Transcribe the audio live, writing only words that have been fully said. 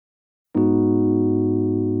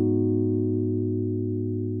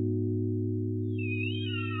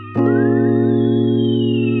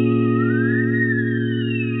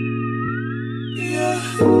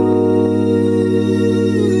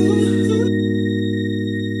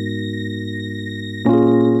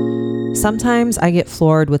Sometimes I get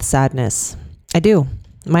floored with sadness. I do.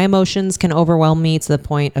 My emotions can overwhelm me to the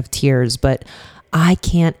point of tears, but I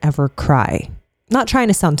can't ever cry. Not trying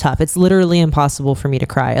to sound tough. It's literally impossible for me to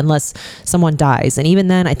cry unless someone dies. And even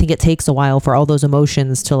then, I think it takes a while for all those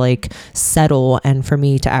emotions to like settle and for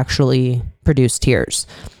me to actually produce tears.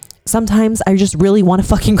 Sometimes I just really want to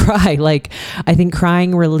fucking cry. Like, I think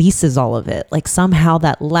crying releases all of it. Like somehow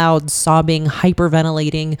that loud, sobbing,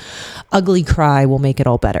 hyperventilating, ugly cry will make it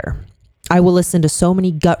all better. I will listen to so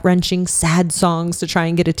many gut-wrenching, sad songs to try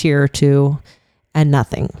and get a tear or two, and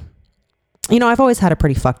nothing. You know, I've always had a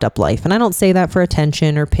pretty fucked up life, and I don't say that for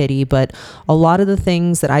attention or pity, but a lot of the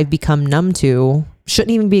things that I've become numb to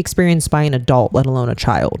shouldn't even be experienced by an adult, let alone a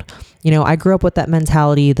child. You know, I grew up with that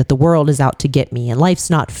mentality that the world is out to get me and life's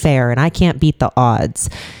not fair and I can't beat the odds.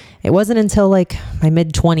 It wasn't until like my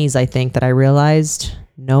mid-20s, I think, that I realized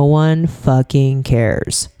no one fucking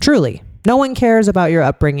cares. Truly. No one cares about your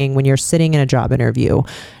upbringing when you're sitting in a job interview.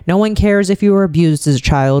 No one cares if you were abused as a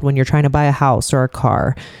child when you're trying to buy a house or a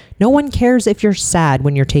car. No one cares if you're sad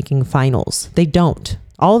when you're taking finals. They don't.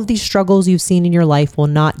 All of these struggles you've seen in your life will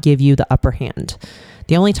not give you the upper hand.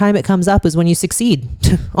 The only time it comes up is when you succeed.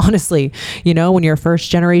 Honestly, you know, when you're a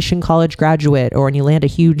first generation college graduate or when you land a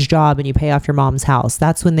huge job and you pay off your mom's house.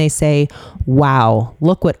 That's when they say, wow,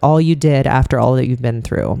 look what all you did after all that you've been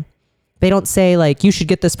through. They don't say like, you should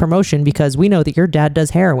get this promotion because we know that your dad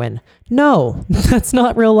does heroin. No, that's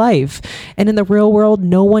not real life. And in the real world,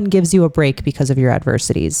 no one gives you a break because of your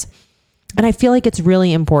adversities. And I feel like it's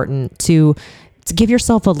really important to give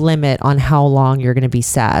yourself a limit on how long you're going to be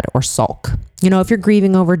sad or sulk. You know, if you're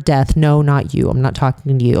grieving over death, no, not you. I'm not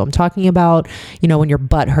talking to you. I'm talking about, you know, when your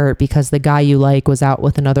butt hurt because the guy you like was out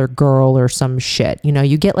with another girl or some shit. You know,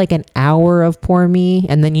 you get like an hour of poor me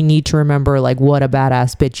and then you need to remember like what a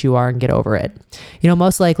badass bitch you are and get over it. You know,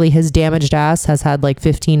 most likely his damaged ass has had like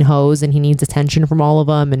 15 hoes and he needs attention from all of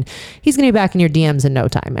them and he's going to be back in your DMs in no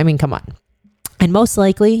time. I mean, come on. And most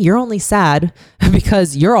likely you're only sad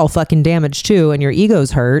because you're all fucking damaged too and your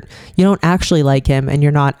ego's hurt. You don't actually like him and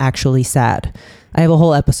you're not actually sad. I have a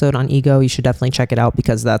whole episode on ego. You should definitely check it out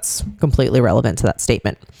because that's completely relevant to that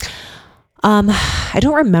statement. I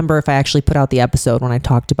don't remember if I actually put out the episode when I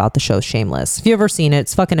talked about the show Shameless. If you've ever seen it,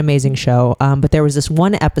 it's a fucking amazing show. But there was this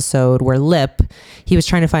one episode where Lip, he was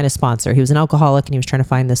trying to find a sponsor. He was an alcoholic and he was trying to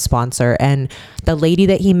find this sponsor. And the lady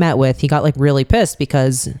that he met with, he got like really pissed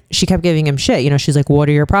because she kept giving him shit. You know, she's like, what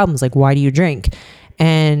are your problems? Like, why do you drink?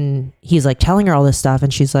 And he's like telling her all this stuff.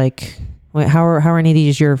 And she's like, wait, how are any of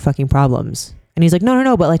these your fucking problems? And he's like,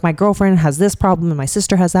 no, but like my girlfriend has this problem and my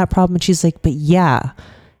sister has that problem. And she's like, but yeah.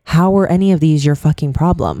 How are any of these your fucking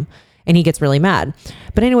problem? And he gets really mad.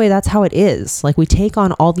 But anyway, that's how it is. Like we take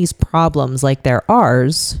on all these problems like they're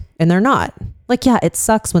ours and they're not. Like, yeah, it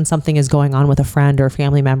sucks when something is going on with a friend or a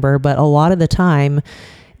family member, but a lot of the time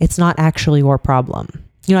it's not actually your problem.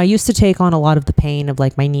 You know, I used to take on a lot of the pain of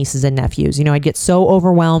like my nieces and nephews. You know, I'd get so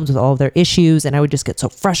overwhelmed with all of their issues and I would just get so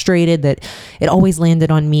frustrated that it always landed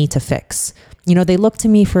on me to fix. You know, they look to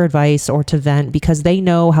me for advice or to vent because they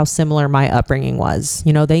know how similar my upbringing was.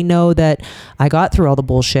 You know, they know that I got through all the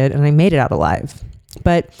bullshit and I made it out alive.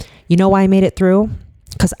 But you know why I made it through?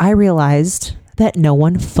 Because I realized that no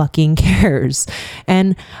one fucking cares.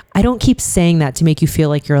 And I don't keep saying that to make you feel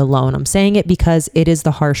like you're alone. I'm saying it because it is the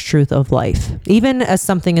harsh truth of life. Even as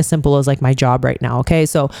something as simple as like my job right now. Okay.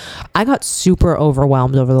 So I got super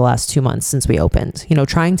overwhelmed over the last 2 months since we opened, you know,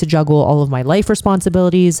 trying to juggle all of my life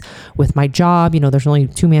responsibilities with my job. You know, there's only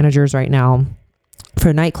 2 managers right now for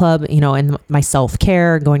a nightclub, you know, and my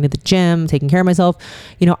self-care, going to the gym, taking care of myself.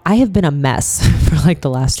 You know, I have been a mess for like the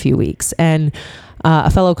last few weeks. And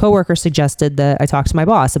a fellow coworker suggested that I talk to my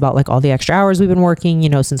boss about like all the extra hours we've been working, you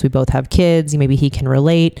know, since we both have kids, maybe he can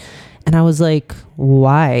relate. And I was like,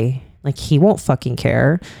 why? Like he won't fucking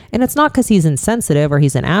care. And it's not because he's insensitive or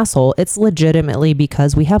he's an asshole. It's legitimately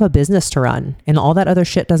because we have a business to run and all that other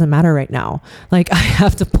shit doesn't matter right now. Like I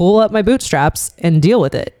have to pull up my bootstraps and deal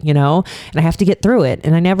with it, you know, and I have to get through it.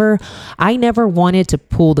 And I never wanted to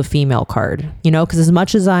pull the female card, you know, because as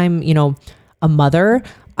much as I'm, you know, a mother,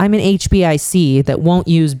 I'm an HBIC that won't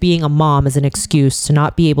use being a mom as an excuse to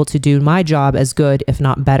not be able to do my job as good, if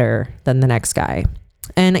not better, than the next guy.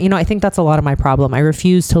 And, you know, I think that's a lot of my problem. I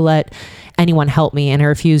refuse to let anyone help me and I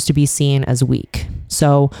refuse to be seen as weak.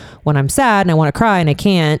 So when I'm sad and I want to cry and I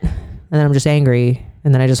can't, and then I'm just angry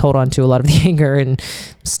and then I just hold on to a lot of the anger and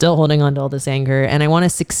still holding on to all this anger. And I want to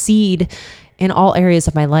succeed in all areas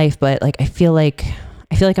of my life. But like, I feel like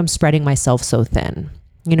I'm spreading myself so thin.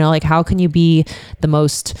 You know, like how can you be the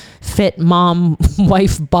most fit mom,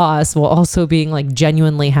 wife, boss while also being like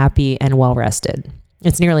genuinely happy and well rested?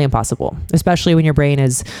 It's nearly impossible, especially when your brain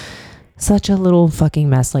is such a little fucking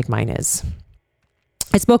mess like mine is.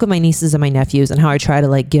 I spoke of my nieces and my nephews and how I try to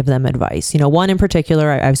like give them advice. One in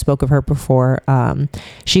particular, I've spoke of her before.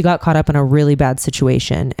 She got caught up in a really bad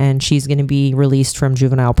situation and she's going to be released from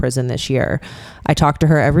juvenile prison this year. I talk to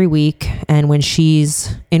her every week, and when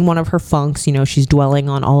she's in one of her funks, she's dwelling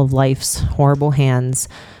on all of life's horrible hands,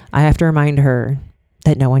 I have to remind her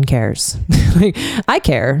that no one cares. Like, I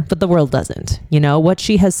care, but the world doesn't. What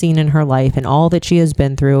she has seen in her life and all that she has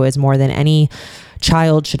been through is more than any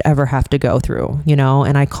child should ever have to go through,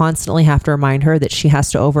 and I constantly have to remind her that she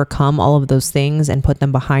has to overcome all of those things and put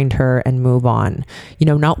them behind her and move on.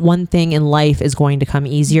 Not one thing in life is going to come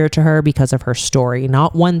easier to her because of her story.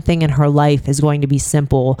 Not one thing in her life is going to be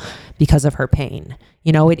simple because of her pain.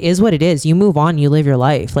 It is what it is. You move on, you live your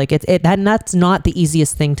life. Like that's not the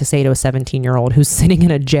easiest thing to say to a 17-year-old who's sitting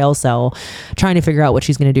in a jail cell trying to figure out what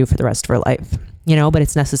she's going to do for the rest of her life. But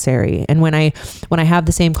it's necessary. And when I have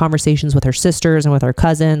the same conversations with her sisters and with her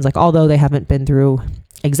cousins, like, although they haven't been through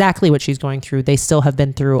exactly what she's going through, they still have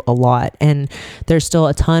been through a lot. And there's still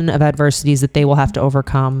a ton of adversities that they will have to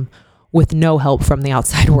overcome with no help from the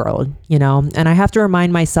outside world, and I have to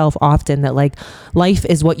remind myself often that like life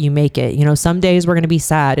is what you make it. Some days we're going to be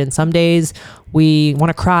sad, and some days we want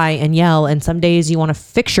to cry and yell, and some days you want to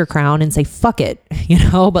fix your crown and say, fuck it,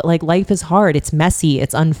 but like life is hard. It's messy.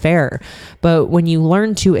 It's unfair. But when you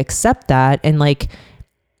learn to accept that and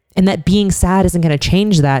that being sad isn't going to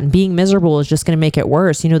change that, and being miserable is just going to make it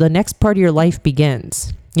worse, the next part of your life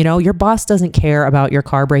begins. Your boss doesn't care about your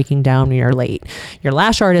car breaking down when you're late. Your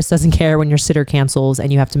lash artist doesn't care when your sitter cancels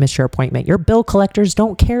and you have to miss your appointment. Your bill collectors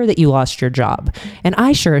don't care that you lost your job. And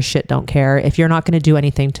I sure as shit don't care if you're not going to do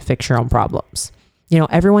anything to fix your own problems.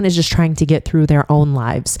 Everyone is just trying to get through their own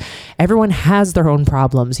lives. Everyone has their own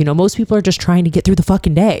problems. Most people are just trying to get through the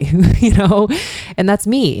fucking day, and that's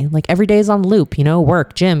me. Like, every day is on loop,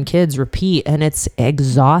 work, gym, kids, repeat, and it's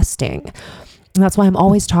exhausting. And that's why I'm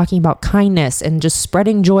always talking about kindness and just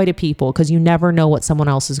spreading joy to people, because you never know what someone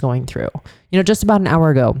else is going through. Just about an hour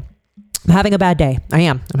ago, I'm having a bad day.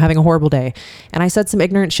 I'm having a horrible day. And I said some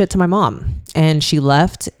ignorant shit to my mom, and she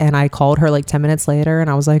left, and I called her like 10 minutes later, and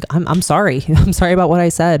I was like, I'm sorry. I'm sorry about what I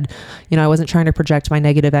said. I wasn't trying to project my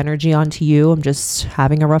negative energy onto you. I'm just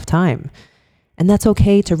having a rough time. And that's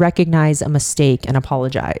okay to recognize a mistake and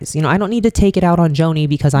apologize. I don't need to take it out on Joni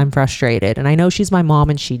because I'm frustrated. And I know she's my mom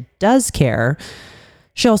and she does care.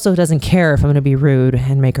 She also doesn't care if I'm going to be rude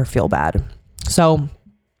and make her feel bad. So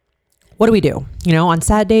what do we do? On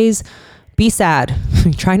sad days, be sad.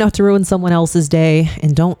 Try not to ruin someone else's day,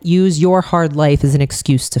 and don't use your hard life as an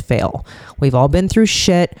excuse to fail. We've all been through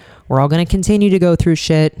shit. We're all going to continue to go through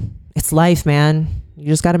shit. It's life, man. You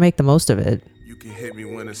just got to make the most of it. You can hit me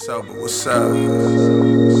when it's over, what's up? You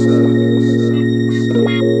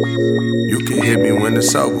can hit me when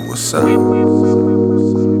it's over, what's up?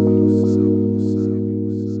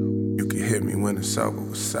 You can hit me when it's over,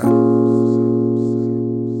 what's up?